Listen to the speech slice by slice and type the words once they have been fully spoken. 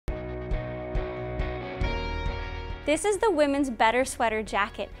This is the women's Better Sweater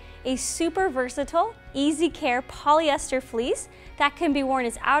Jacket, a super versatile, easy care polyester fleece that can be worn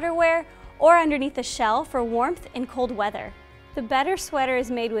as outerwear or underneath a shell for warmth in cold weather. The Better Sweater is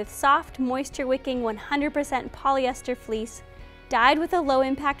made with soft, moisture-wicking 100% polyester fleece, dyed with a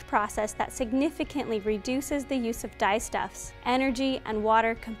low-impact process that significantly reduces the use of dyestuffs, energy, and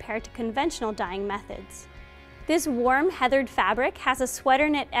water compared to conventional dyeing methods. This warm, heathered fabric has a sweater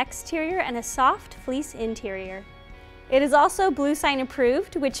knit exterior and a soft fleece interior. It is also Blue Sign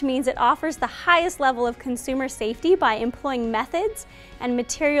approved, which means it offers the highest level of consumer safety by employing methods and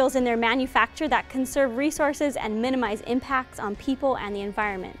materials in their manufacture that conserve resources and minimize impacts on people and the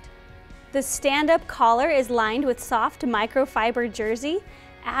environment. The stand-up collar is lined with soft microfiber jersey,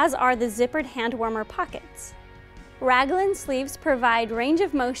 as are the zippered hand warmer pockets. Raglan sleeves provide range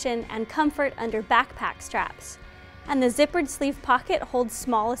of motion and comfort under backpack straps, and the zippered sleeve pocket holds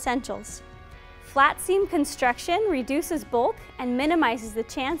small essentials. Flat seam construction reduces bulk and minimizes the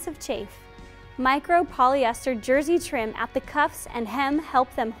chance of chafe. Micro polyester jersey trim at the cuffs and hem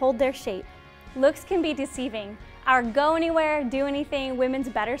help them hold their shape. Looks can be deceiving. Our go anywhere, do anything women's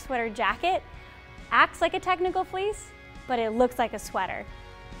Better Sweater Jacket acts like a technical fleece, but it looks like a sweater.